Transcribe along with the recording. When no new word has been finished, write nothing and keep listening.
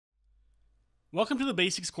Welcome to the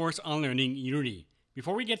basics course on learning Unity.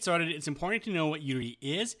 Before we get started, it's important to know what Unity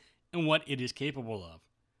is and what it is capable of.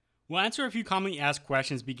 We'll answer a few commonly asked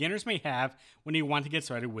questions beginners may have when they want to get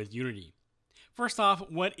started with Unity. First off,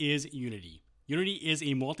 what is Unity? Unity is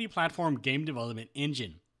a multi-platform game development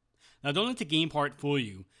engine. Now don't let the game part fool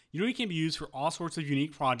you. Unity can be used for all sorts of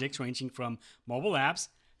unique projects ranging from mobile apps,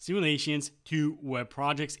 simulations, to web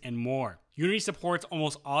projects, and more. Unity supports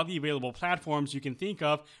almost all the available platforms you can think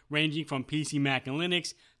of, ranging from PC, Mac, and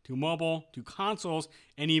Linux, to mobile, to consoles,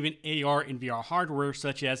 and even AR and VR hardware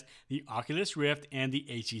such as the Oculus Rift and the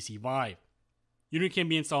HTC Vive. Unity can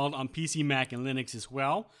be installed on PC, Mac, and Linux as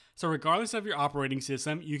well, so regardless of your operating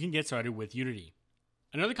system, you can get started with Unity.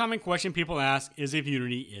 Another common question people ask is if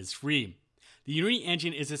Unity is free. The Unity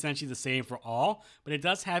engine is essentially the same for all, but it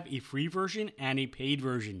does have a free version and a paid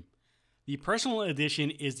version. The Personal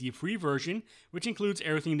Edition is the free version, which includes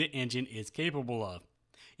everything the engine is capable of.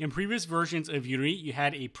 In previous versions of Unity, you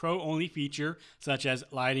had a Pro-only feature, such as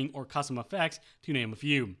lighting or custom effects, to name a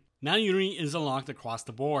few. Now Unity is unlocked across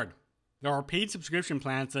the board. There are paid subscription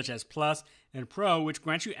plans such as Plus and Pro, which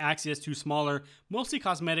grant you access to smaller, mostly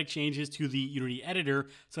cosmetic changes to the Unity editor,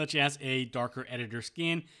 such as a darker editor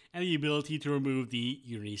skin and the ability to remove the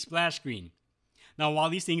Unity splash screen. Now,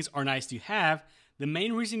 while these things are nice to have, the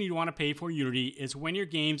main reason you want to pay for Unity is when your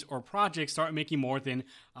games or projects start making more than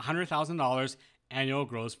 $100,000 annual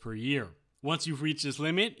gross per year. Once you've reached this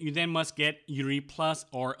limit, you then must get Unity Plus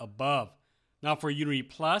or above. Now, for Unity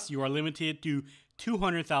Plus, you are limited to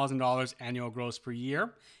 $200,000 annual gross per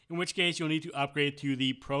year, in which case you'll need to upgrade to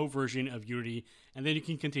the Pro version of Unity, and then you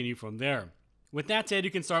can continue from there. With that said,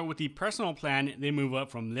 you can start with the Personal plan and then move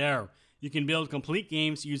up from there. You can build complete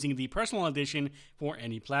games using the Personal Edition for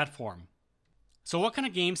any platform. So what kind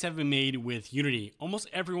of games have been made with Unity? Almost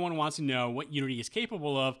everyone wants to know what Unity is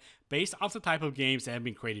capable of based off the type of games that have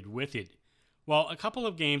been created with it. Well, a couple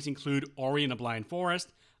of games include Ori and the Blind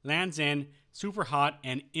Forest, Land's End, Superhot,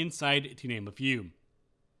 and Inside, to name a few.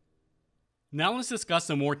 Now let's discuss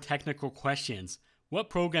some more technical questions. What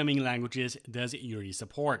programming languages does Unity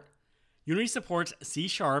support? Unity supports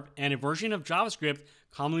C# and a version of JavaScript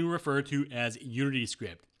commonly referred to as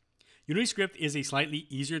UnityScript. UnityScript is a slightly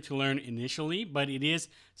easier to learn initially, but it is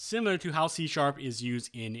similar to how C# is used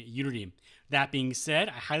in Unity. That being said,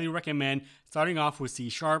 I highly recommend starting off with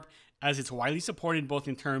C#, as it's widely supported both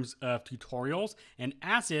in terms of tutorials and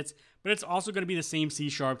assets, but it's also going to be the same C#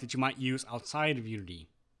 that you might use outside of Unity.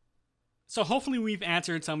 So hopefully we've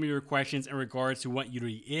answered some of your questions in regards to what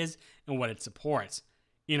Unity is and what it supports.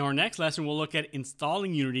 In our next lesson, we'll look at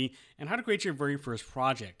installing Unity and how to create your very first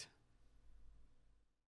project.